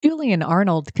Julian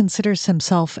Arnold considers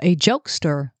himself a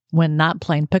jokester when not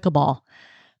playing pickleball.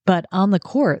 But on the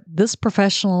court, this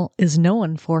professional is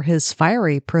known for his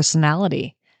fiery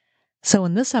personality. So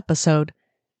in this episode,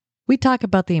 we talk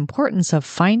about the importance of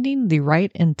finding the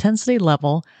right intensity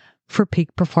level for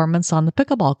peak performance on the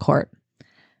pickleball court.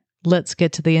 Let's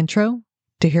get to the intro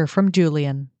to hear from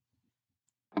Julian.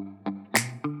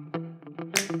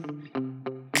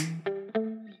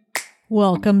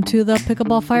 Welcome to the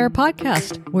Pickleball Fire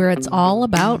Podcast, where it's all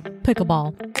about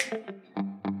pickleball.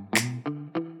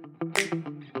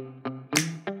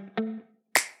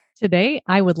 Today,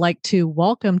 I would like to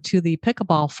welcome to the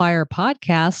Pickleball Fire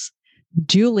Podcast,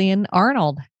 Julian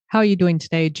Arnold. How are you doing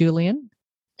today, Julian?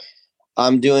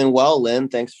 I'm doing well, Lynn.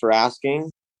 Thanks for asking.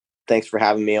 Thanks for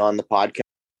having me on the podcast.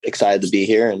 Excited to be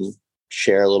here and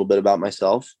share a little bit about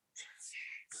myself.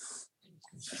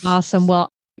 Awesome. Well,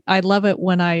 I love it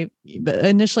when I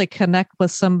initially connect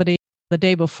with somebody the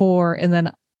day before and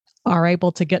then are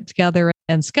able to get together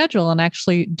and schedule and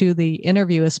actually do the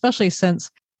interview, especially since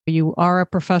you are a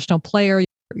professional player,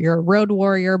 you're a road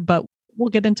warrior, but we'll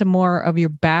get into more of your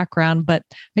background. But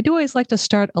I do always like to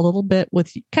start a little bit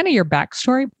with kind of your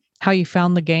backstory, how you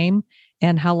found the game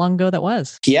and how long ago that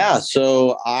was. Yeah,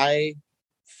 so I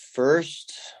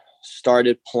first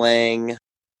started playing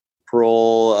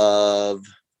April of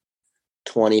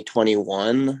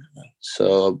 2021.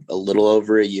 So a little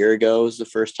over a year ago was the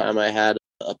first time I had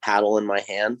a paddle in my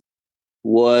hand.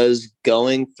 Was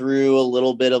going through a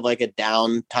little bit of like a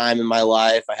down time in my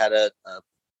life. I had a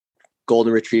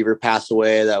golden retriever pass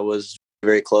away that was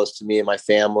very close to me and my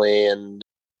family.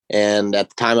 And at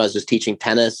the time I was just teaching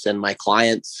tennis, and my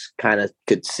clients kind of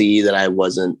could see that I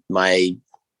wasn't my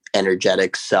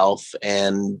energetic self.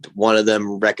 And one of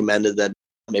them recommended that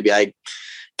maybe I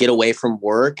get away from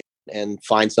work and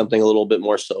find something a little bit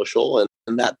more social.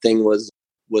 And that thing was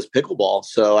pickleball.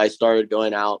 So I started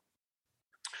going out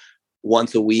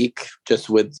once a week just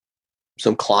with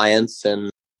some clients and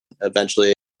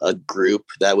eventually a group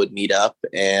that would meet up,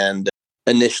 and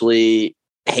initially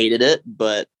hated it.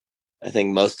 But I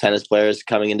think most tennis players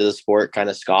coming into the sport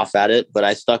kind of scoff at it, but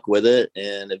I stuck with it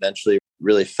and eventually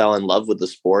really fell in love with the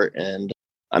sport. And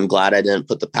I'm glad I didn't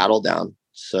put the paddle down.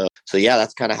 So yeah,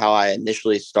 that's kind of how I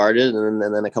initially started. And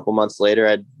then a couple months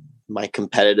later, my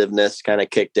competitiveness kind of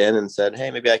kicked in and said,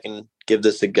 hey, maybe I can give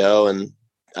this a go. And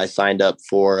I signed up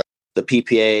for the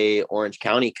PPA Orange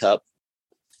County Cup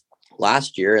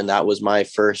last year. And that was my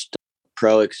first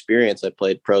pro experience. I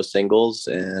played pro singles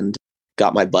and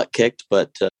got my butt kicked,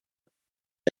 but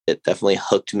it definitely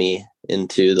hooked me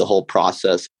into the whole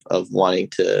process of wanting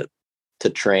to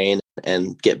train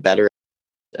and get better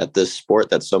at this sport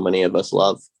that so many of us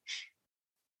love.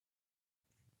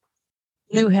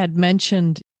 You had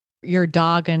mentioned your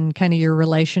dog and kind of your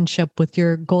relationship with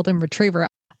your golden retriever.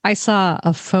 I saw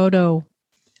a photo,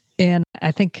 and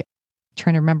I think,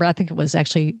 trying to remember, I think it was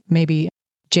actually maybe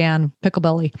Jan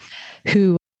Picklebelly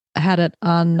who had it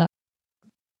on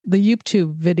the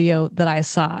YouTube video that I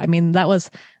saw. I mean, that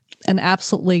was an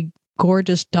absolutely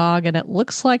gorgeous dog, and it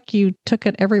looks like you took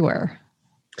it everywhere.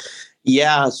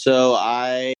 Yeah, so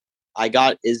I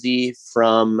got Izzy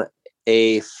from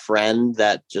a friend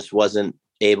that just wasn't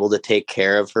able to take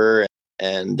care of her,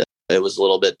 and it was a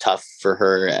little bit tough for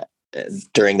her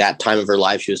during that time of her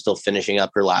life. She was still finishing up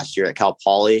her last year at Cal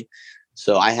Poly.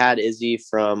 So I had Izzy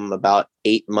from about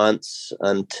 8 months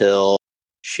until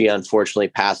she unfortunately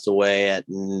passed away at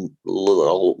a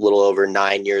little over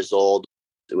 9 years old,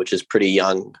 which is pretty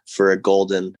young for a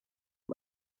golden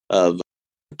of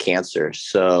cancer.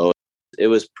 So it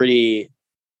was pretty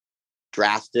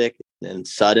drastic and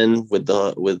sudden with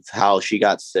how she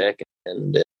got sick,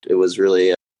 and it was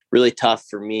really tough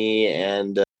for me,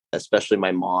 and especially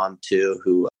my mom too,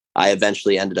 who I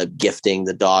eventually ended up gifting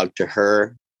the dog to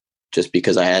her just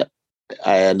because I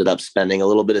ended up spending a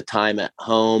little bit of time at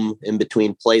home in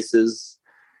between places,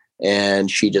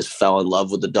 and she just fell in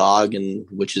love with the dog, and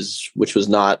which was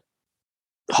not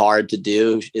hard to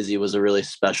do. Izzy was a really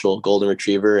special golden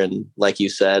retriever, and like you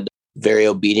said, very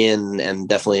obedient and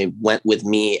definitely went with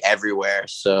me everywhere.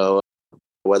 So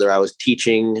whether I was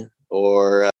teaching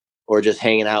or just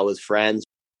hanging out with friends,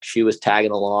 she was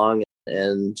tagging along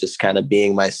and just kind of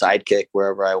being my sidekick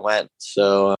wherever I went.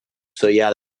 So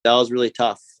yeah, that was really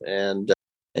tough. And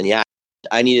yeah,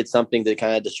 I needed something to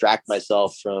kind of distract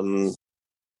myself from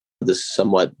this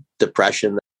somewhat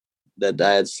depression that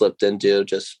I had slipped into,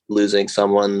 just losing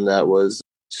someone that was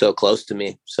so close to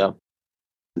me. So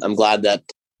I'm glad that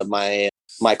my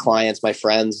clients, my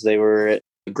friends, they were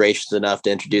gracious enough to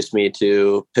introduce me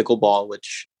to pickleball,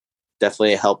 which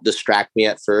definitely helped distract me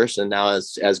at first, and now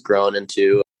has grown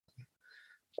into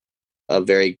a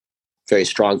very very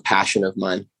strong passion of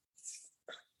mine.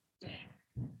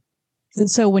 And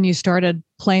so when you started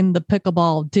playing the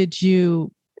pickleball, did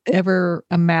you ever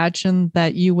imagine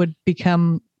that you would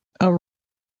become a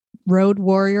road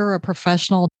warrior, a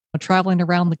professional traveling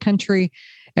around the country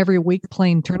every week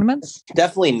playing tournaments?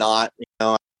 Definitely not.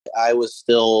 I was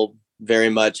still very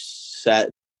much set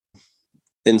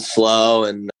in SLO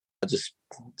and just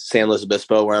San Luis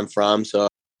Obispo, where I'm from. So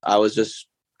I was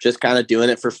just kind of doing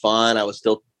it for fun. I was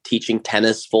still teaching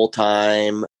tennis full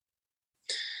time.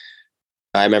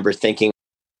 I remember thinking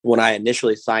when I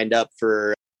initially signed up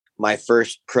for my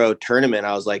first pro tournament,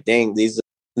 I was like, dang, these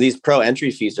pro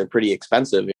entry fees are pretty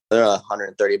expensive. They're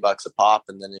 $130 a pop.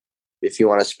 And then if you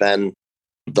want to spend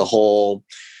the whole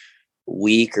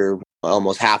week or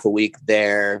almost half a week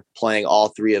there playing all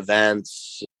 3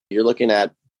 events, you're looking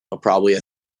at probably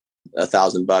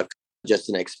 $1,000 just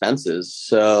in expenses.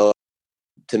 So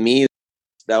to me,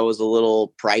 that was a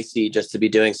little pricey just to be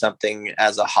doing something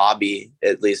as a hobby,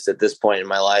 at least at this point in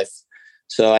my life.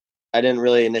 So I didn't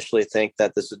really initially think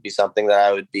that this would be something that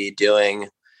I would be doing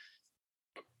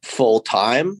full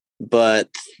time, but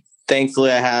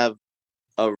thankfully I have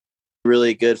a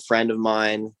really good friend of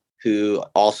mine who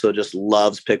also just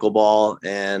loves pickleball,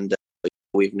 and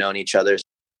we've known each other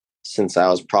since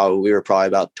we were probably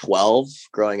about 12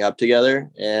 growing up together.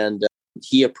 And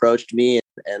he approached me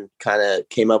and kind of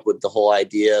came up with the whole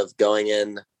idea of going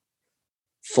in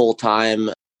full time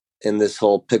in this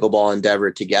whole pickleball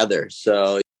endeavor together.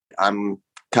 So I'm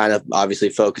kind of obviously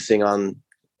focusing on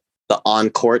the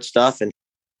on-court stuff, and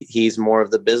he's more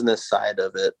of the business side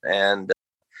of it. And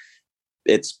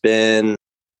it's been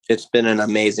an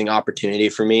amazing opportunity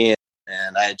for me,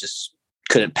 and I just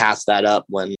couldn't pass that up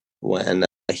when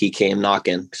he came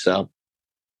knocking. So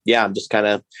yeah, I'm just kind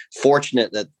of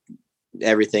fortunate that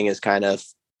everything has kind of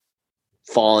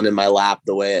fallen in my lap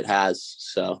the way it has.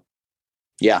 So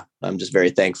yeah, I'm just very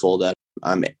thankful that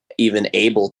I'm even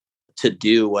able to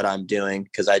do what I'm doing,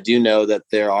 because I do know that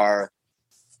there are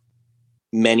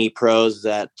many pros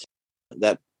that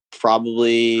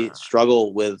probably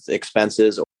struggle with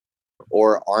expenses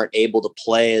or aren't able to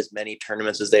play as many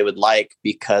tournaments as they would like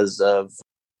because of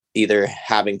either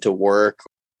having to work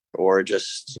or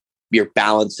just you're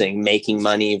balancing making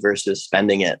money versus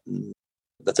spending it. And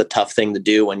that's a tough thing to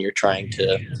do when you're trying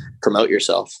to promote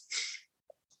yourself.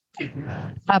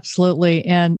 Absolutely.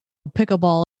 And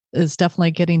pickleball is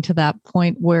definitely getting to that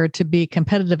point where to be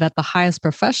competitive at the highest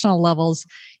professional levels,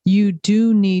 you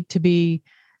do need to be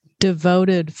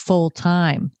devoted full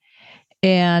time.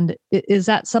 And is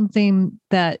that something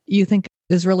that you think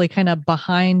is really kind of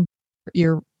behind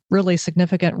your really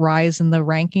significant rise in the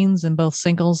rankings in both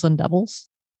singles and doubles?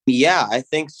 Yeah, I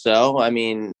think so. I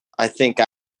mean, I think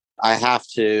I have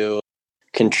to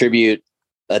contribute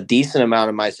a decent amount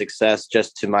of my success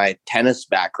just to my tennis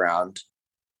background.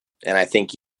 And I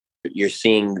think you're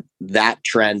seeing that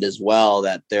trend as well,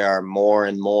 that there are more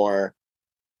and more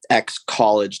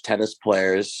ex-college tennis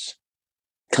players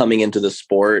coming into the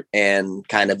sport and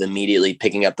kind of immediately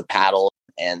picking up the paddle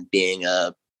and being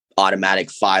a automatic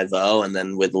 5-0, and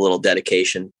then with a little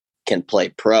dedication can play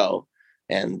pro.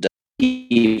 And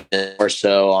even more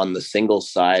so on the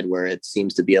singles side, where it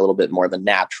seems to be a little bit more of a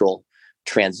natural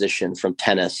transition from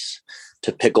tennis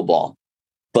to pickleball.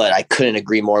 But I couldn't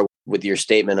agree more with your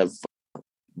statement of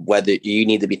whether you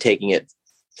need to be taking it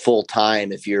full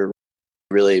time if you're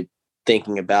really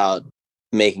thinking about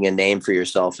making a name for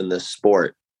yourself in this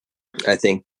sport. I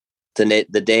think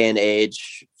the day and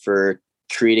age for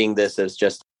treating this as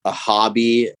just a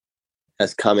hobby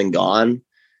has come and gone.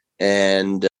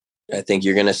 And I think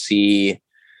you're going to see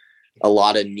a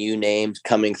lot of new names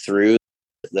coming through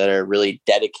that are really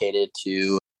dedicated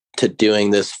to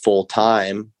doing this full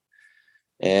time.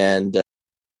 And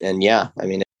yeah, I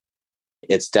mean,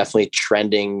 it's definitely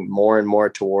trending more and more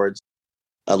towards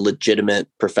a legitimate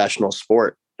professional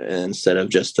sport instead of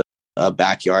just a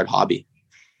backyard hobby.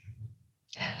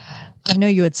 I know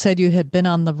you had said you had been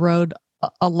on the road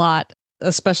a lot,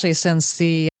 especially since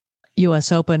the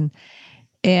US Open,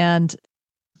 and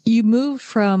you moved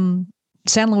from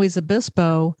San Luis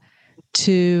Obispo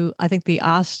to, I think, the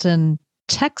Austin,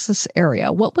 Texas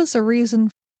area. What was the reason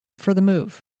for the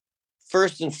move?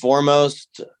 First and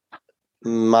foremost,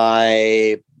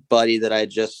 my buddy that I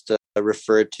just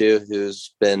referred to,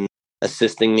 who's been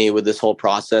assisting me with this whole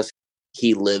process,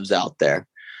 he lives out there.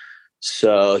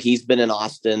 So he's been in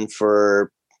Austin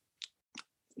for,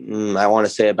 I want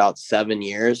to say about 7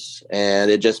 years.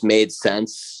 And it just made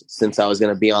sense, since I was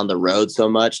going to be on the road so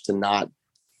much, to not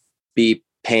be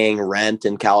paying rent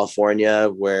in California,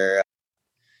 where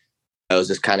I was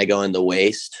just kind of going to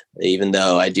waste, even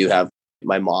though I do have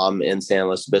my mom in San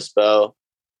Luis Obispo.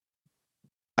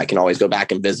 I can always go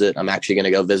back and visit. I'm actually going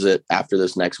to go visit after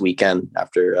this next weekend,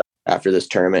 after this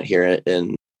tournament here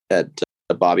at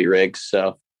Bobby Riggs.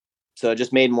 So it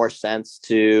just made more sense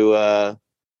to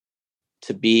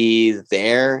be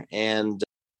there, and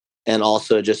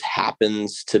also just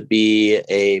happens to be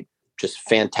a just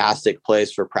fantastic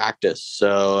place for practice.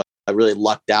 So I really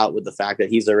lucked out with the fact that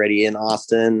he's already in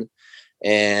Austin,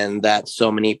 and that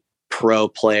so many pro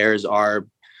players are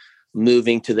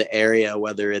moving to the area,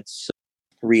 whether it's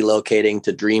relocating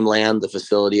to Dreamland, the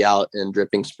facility out in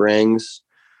Dripping Springs,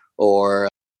 or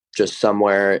just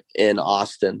somewhere in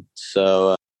Austin.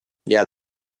 So yeah,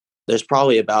 there's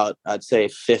probably about, I'd say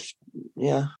 50,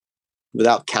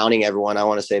 without counting everyone, I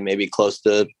want to say maybe close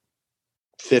to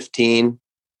 15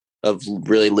 of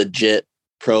really legit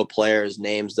pro players,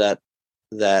 names that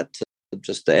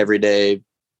just the everyday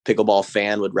pickleball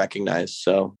fan would recognize.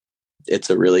 So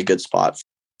it's a really good spot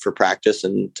for practice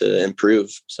and to improve.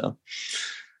 So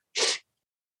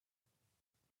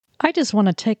I just want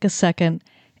to take a second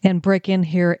and break in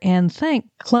here and thank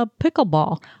Club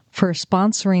Pickleball for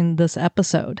sponsoring this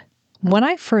episode. When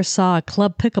I first saw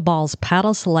Club Pickleball's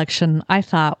paddle selection, I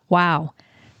thought, wow,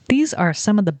 these are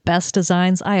some of the best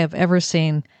designs I have ever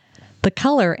seen. The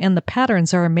color and the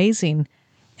patterns are amazing,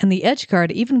 and the edge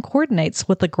guard even coordinates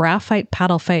with the graphite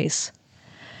paddle face.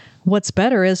 What's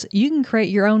better is you can create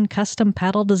your own custom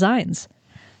paddle designs.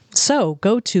 So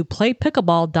go to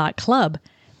playpickleball.club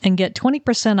and get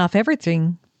 20% off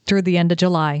everything through the end of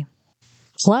July.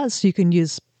 Plus, you can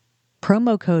use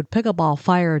promo code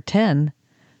PickleballFire10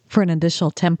 for an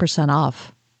additional 10%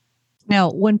 off.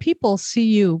 Now, when people see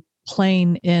you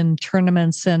playing in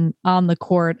tournaments and on the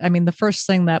court, I mean, the first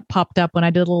thing that popped up when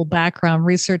I did a little background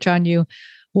research on you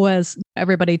was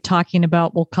everybody talking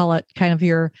about, we'll call it kind of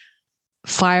your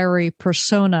fiery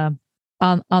persona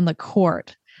on the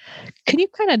court. Can you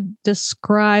kind of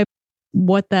describe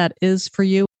what that is for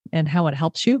you and how it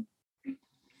helps you?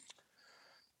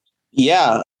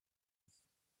 Yeah,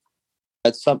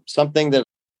 that's something that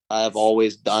I've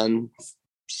always done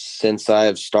since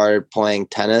I've started playing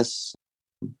tennis.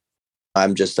 I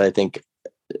think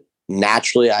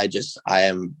naturally I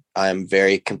am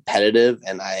very competitive,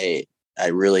 and I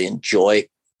really enjoy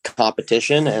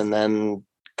competition. And then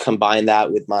combine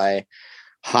that with my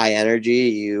high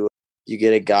energy, you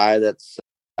get a guy that's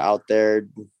out there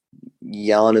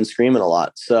yelling and screaming a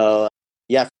lot. So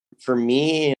yeah, for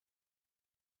me,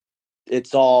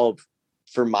 it's all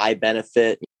for my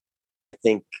benefit. I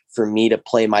think for me to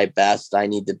play my best, I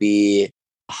need to be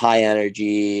high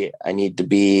energy. I need to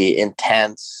be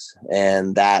intense,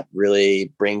 and that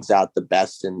really brings out the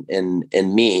best in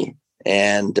me.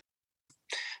 And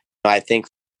I think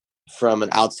from an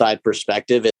outside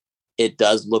perspective, it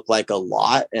does look like a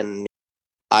lot. And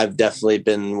I've definitely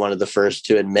been one of the first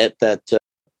to admit that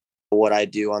what I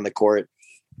do on the court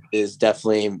is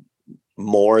definitely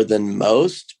more than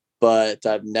most, but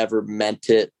I've never meant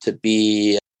it to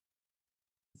be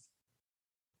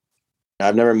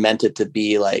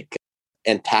like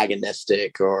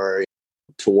antagonistic or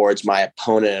towards my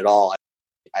opponent at all.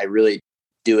 I really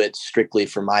do it strictly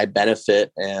for my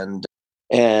benefit, and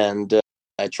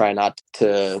I try not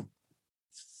to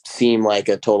seem like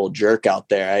a total jerk out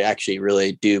there. I actually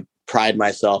really do pride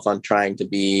myself on trying to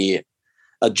be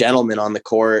a gentleman on the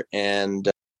court. And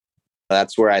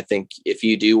that's where I think if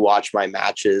you do watch my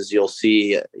matches, you'll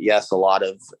see, yes, a lot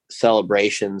of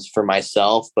celebrations for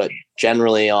myself, but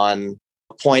generally on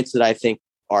points that I think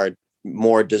are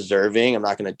more deserving. I'm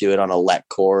not going to do it on a let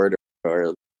cord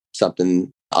or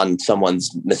something on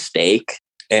someone's mistake.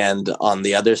 And on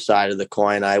the other side of the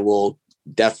coin, I will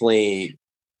definitely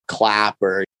clap,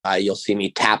 or you'll see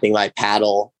me tapping my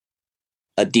paddle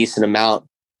a decent amount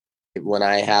when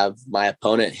I have my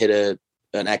opponent hit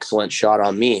an excellent shot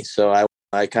on me. So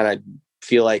I kind of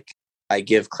feel like I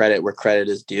give credit where credit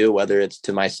is due, whether it's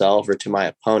to myself or to my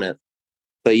opponent.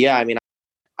 But yeah, I mean,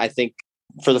 I think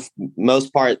for the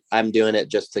most part, I'm doing it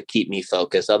just to keep me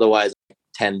focused. Otherwise, I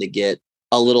tend to get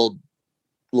a little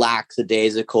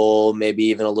lackadaisical, maybe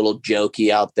even a little jokey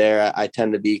out there. I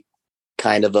tend to be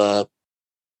kind of a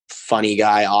funny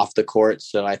guy off the court.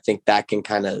 So I think that can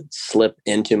kind of slip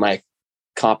into my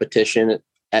competition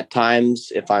at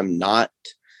times if I'm not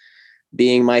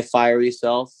being my fiery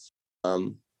self.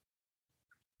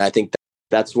 I think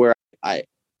that's where I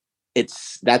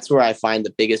find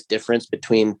the biggest difference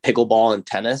between pickleball and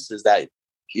tennis is that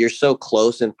you're so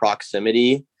close in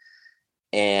proximity,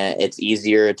 and it's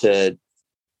easier to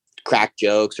crack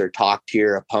jokes or talk to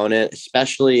your opponent,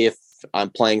 especially if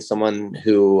I'm playing someone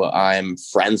who I'm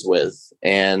friends with.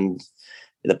 And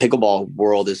the pickleball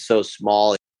world is so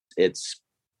small. it's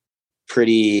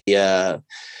pretty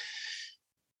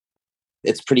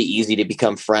it's pretty easy to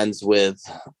become friends with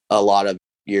a lot of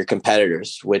your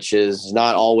competitors, which is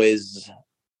not always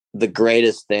the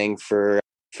greatest thing for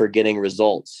getting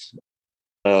results.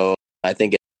 So I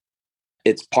think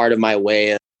it's part of my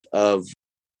way of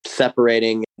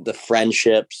separating the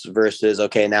friendships versus,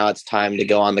 okay, now it's time to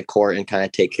go on the court and kind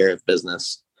of take care of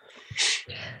business.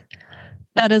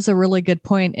 That is a really good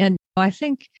point. And I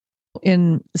think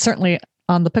certainly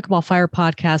on the Pickleball Fire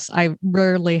podcast, I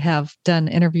rarely have done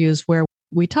interviews where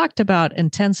we talked about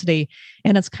intensity,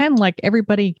 and it's kind of like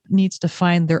everybody needs to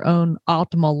find their own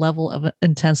optimal level of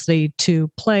intensity to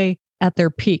play at their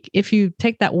peak. If you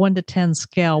take that 1 to 10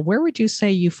 scale, where would you say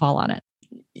you fall on it?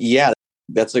 Yeah,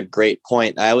 that's a great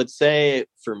point. I would say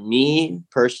for me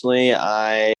personally,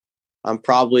 I'm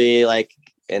probably like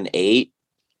an 8,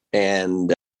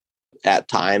 and at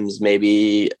times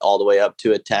maybe all the way up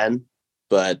to a 10.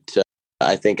 But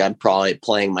I think I'm probably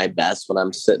playing my best when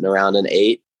I'm sitting around an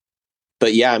 8.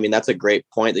 But yeah, I mean, that's a great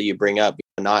point that you bring up.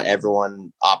 Not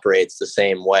everyone operates the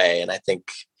same way. And I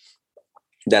think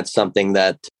that's something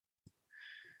that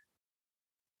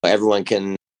everyone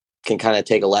can kind of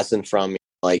take a lesson from.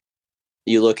 Like,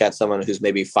 you look at someone who's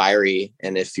maybe fiery,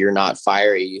 and if you're not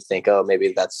fiery, you think, oh,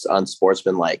 maybe that's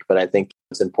unsportsmanlike. But I think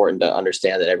it's important to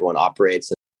understand that everyone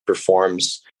operates and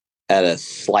performs at a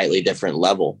slightly different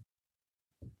level.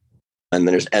 And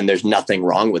there's nothing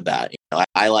wrong with that.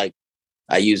 I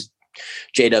use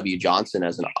JW Johnson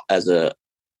as a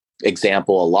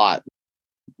example a lot.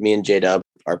 Me and JW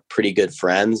are pretty good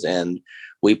friends, and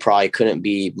we probably couldn't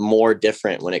be more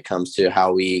different when it comes to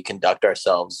how we conduct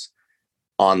ourselves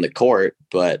on the court.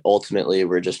 But ultimately,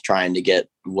 we're just trying to get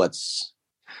what's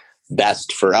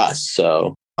best for us.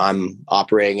 So I'm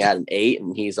operating at an 8,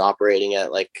 and he's operating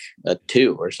at like a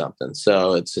 2 or something.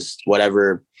 So it's just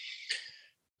whatever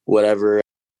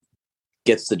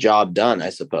gets the job done, I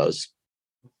suppose.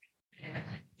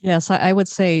 Yes, I would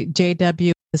say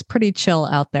JW is pretty chill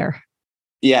out there.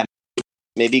 Yeah,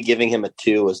 maybe giving him a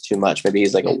 2 was too much. Maybe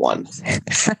he's like a 1.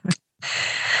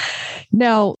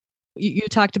 Now, you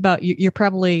talked about you're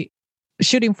probably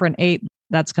shooting for an 8.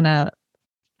 That's going to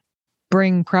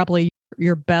bring probably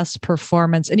your best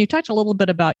performance. And you talked a little bit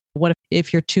about what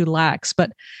if you're too lax,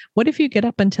 but what if you get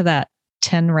up into that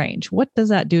 10 range? What does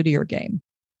that do to your game?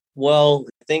 Well,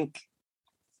 I think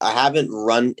I haven't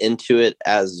run into it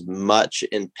as much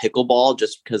in pickleball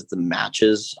just because the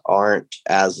matches aren't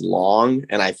as long.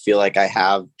 And I feel like I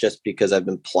have, just because I've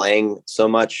been playing so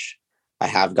much, I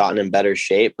have gotten in better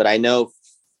shape. But I know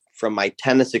from my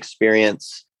tennis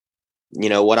experience,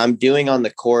 what I'm doing on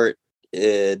the court,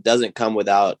 it doesn't come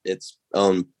without its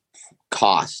own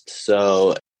cost.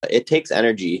 So it takes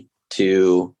energy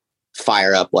to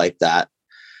fire up like that.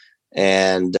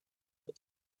 And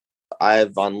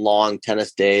on long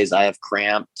tennis days, I have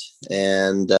cramped,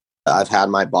 and I've had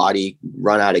my body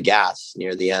run out of gas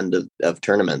near the end of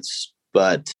tournaments.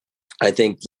 But I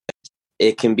think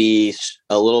it can be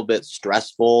a little bit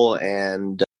stressful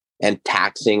and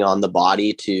taxing on the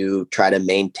body to try to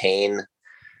maintain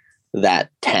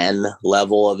that 10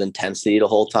 level of intensity the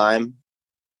whole time,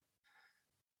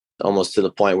 almost to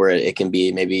the point where it can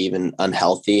be maybe even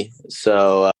unhealthy.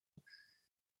 So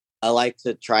I like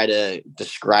to try to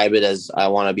describe it as I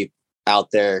want to be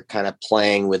out there kind of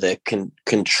playing with a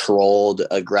controlled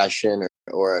aggression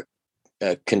or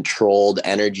a controlled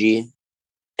energy.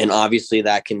 And obviously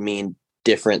that can mean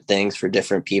different things for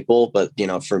different people. But,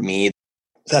 for me,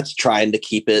 that's trying to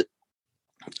keep it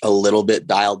a little bit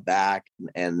dialed back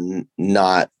and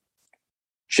not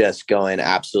just going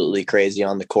absolutely crazy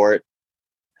on the court.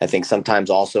 I think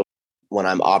sometimes also when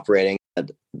I'm operating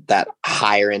at that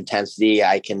higher intensity,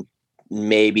 I can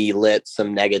maybe let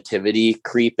some negativity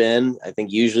creep in. I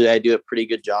think usually I do a pretty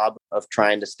good job of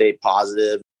trying to stay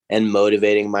positive and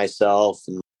motivating myself.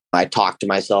 And I talk to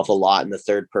myself a lot in the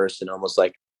third person, almost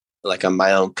like I'm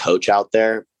my own coach out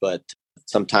there. But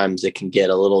sometimes it can get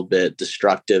a little bit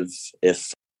destructive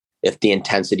if the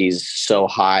intensity is so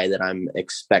high that I'm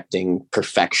expecting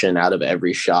perfection out of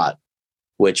every shot,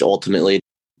 which ultimately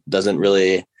doesn't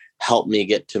really help me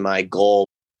get to my goal,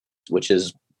 which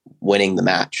is winning the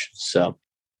match. So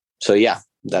yeah,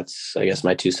 that's, I guess,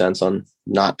 my 2 cents on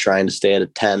not trying to stay at a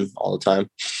 10 all the time.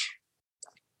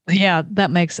 Yeah,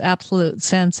 that makes absolute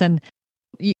sense. And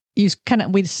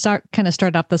we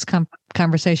started off this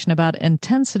conversation about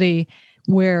intensity,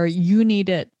 where you need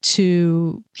it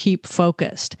to keep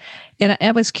focused. And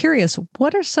I was curious,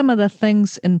 what are some of the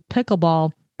things in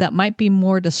pickleball that might be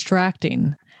more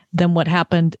distracting than what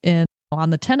happened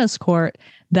on the tennis court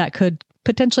that could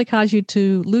potentially cause you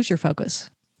to lose your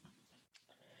focus?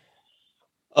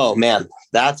 Oh man,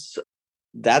 that's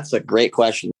a great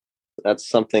question. That's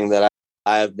something that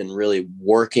I have been really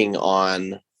working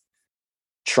on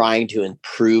trying to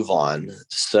improve on.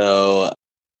 So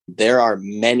there are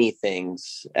many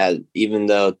things, even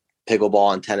though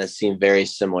pickleball and tennis seem very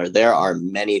similar, there are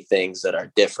many things that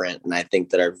are different, and I think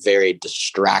that are very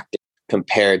distracting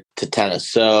compared to tennis.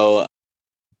 So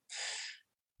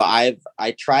I've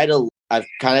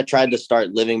kind of tried to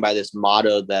start living by this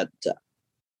motto that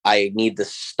I need to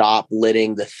stop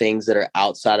letting the things that are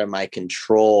outside of my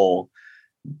control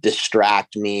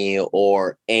distract me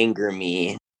or anger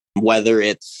me, whether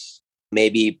it's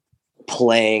maybe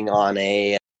playing on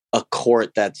a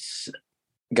court that's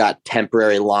got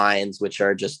temporary lines which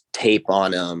are just tape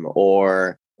on them,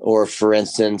 or for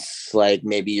instance, like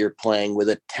maybe you're playing with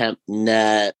a temp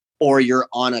net, or you're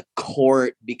on a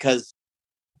court, because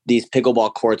these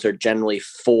pickleball courts are generally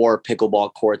 4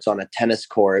 pickleball courts on a tennis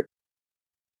court.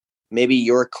 Maybe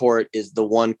your court is the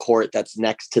one court that's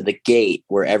next to the gate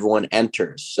where everyone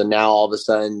enters. So now all of a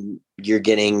sudden you're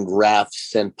getting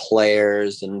refs and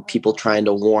players and people trying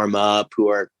to warm up who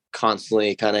are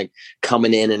constantly kind of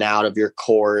coming in and out of your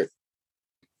court,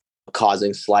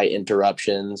 causing slight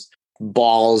interruptions,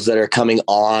 balls that are coming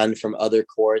on from other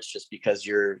courts just because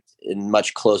you're in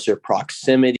much closer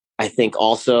proximity. I think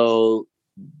also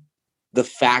the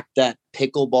fact that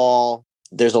pickleball,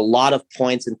 there's a lot of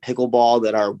points in pickleball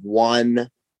that are won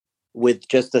with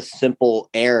just a simple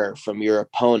error from your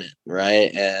opponent,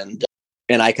 right? And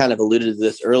I kind of alluded to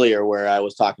this earlier where I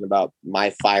was talking about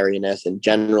my fieriness, and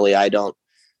generally I don't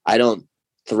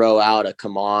throw out a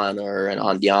come on or an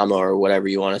andiamo or whatever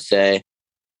you want to say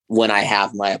when I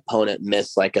have my opponent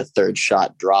miss like a third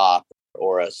shot drop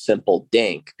or a simple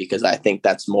dink, because I think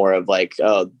that's more of like,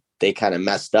 oh, they kind of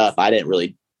messed up. I didn't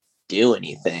really do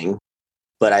anything.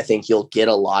 But I think you'll get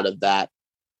a lot of that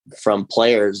from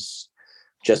players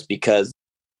just because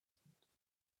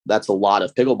that's a lot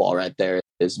of pickleball right there,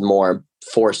 is more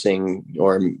forcing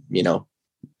or,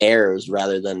 errors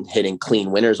rather than hitting clean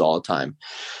winners all the time.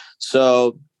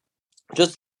 So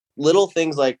just little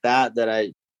things like that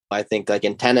I think like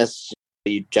in tennis,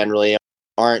 you generally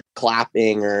aren't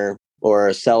clapping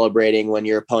or celebrating when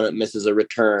your opponent misses a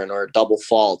return or double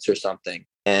faults or something.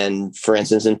 And for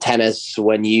instance, in tennis,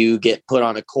 when you get put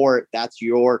on a court, that's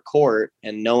your court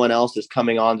and no one else is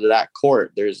coming onto that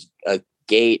court. There's a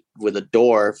gate with a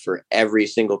door for every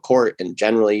single court. And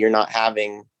generally, you're not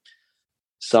having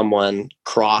someone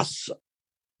cross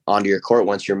onto your court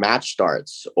once your match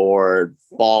starts, or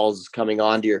balls coming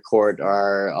onto your court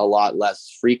are a lot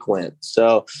less frequent.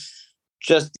 So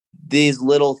just these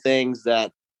little things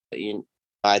that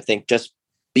I think just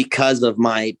because of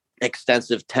my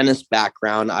extensive tennis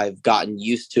background, I've gotten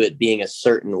used to it being a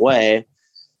certain way,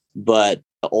 but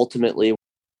ultimately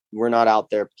we're not out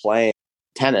there playing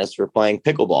tennis, we're playing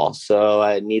pickleball. So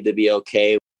I need to be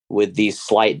okay with these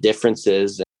slight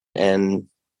differences and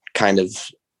kind of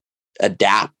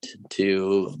adapt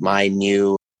to my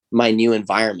new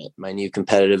environment, my new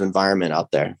competitive environment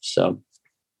out there. So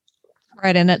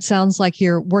right. And it sounds like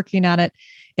you're working on it.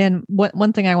 And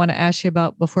one thing I want to ask you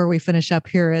about before we finish up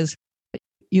here is,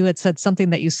 you had said something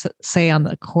that you say on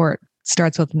the court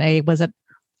starts with an A. Was it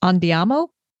andiamo?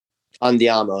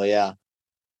 Andiamo, yeah.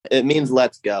 It means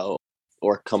let's go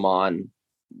or come on.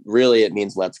 Really, it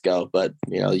means let's go, but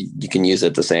you can use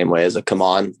it the same way as a come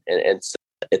on. And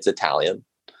it's Italian.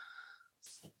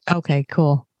 Okay,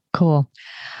 cool. All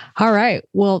right.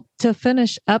 Well, to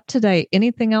finish up today,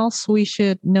 anything else we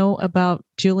should know about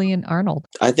Julian Arnold?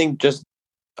 I think just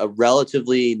a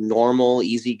relatively normal,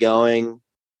 easygoing,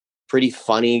 pretty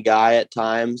funny guy at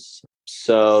times.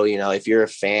 So, if you're a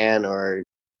fan or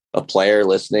a player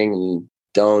listening,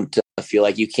 don't feel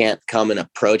like you can't come and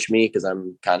approach me because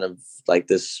I'm kind of like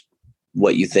this,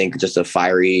 what you think, just a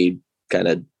fiery kind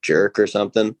of jerk or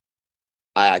something.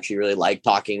 I actually really like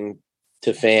talking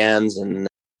to fans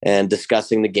and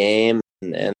discussing the game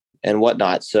and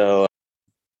whatnot. So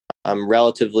I'm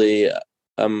relatively,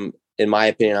 in my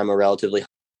opinion, I'm a relatively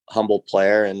humble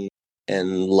player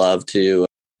and love to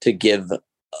give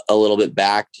a little bit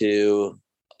back to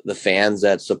the fans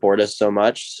that support us so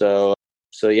much. So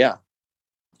yeah,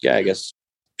 I guess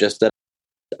just that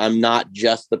I'm not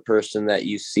just the person that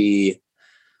you see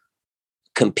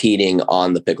competing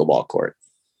on the pickleball court.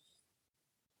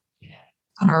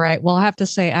 All right. Well, I have to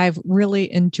say, I've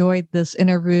really enjoyed this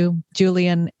interview,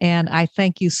 Julian, and I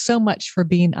thank you so much for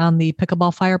being on the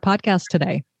Pickleball Fire podcast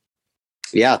today.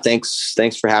 Yeah, thanks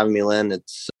for having me, Lynn.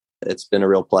 It's been a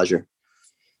real pleasure.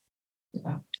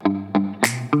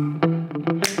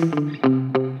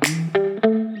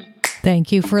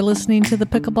 Thank you for listening to the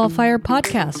Pickleball Fire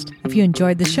podcast. If you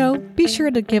enjoyed the show, be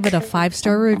sure to give it a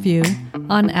 5-star review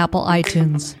on Apple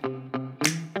iTunes.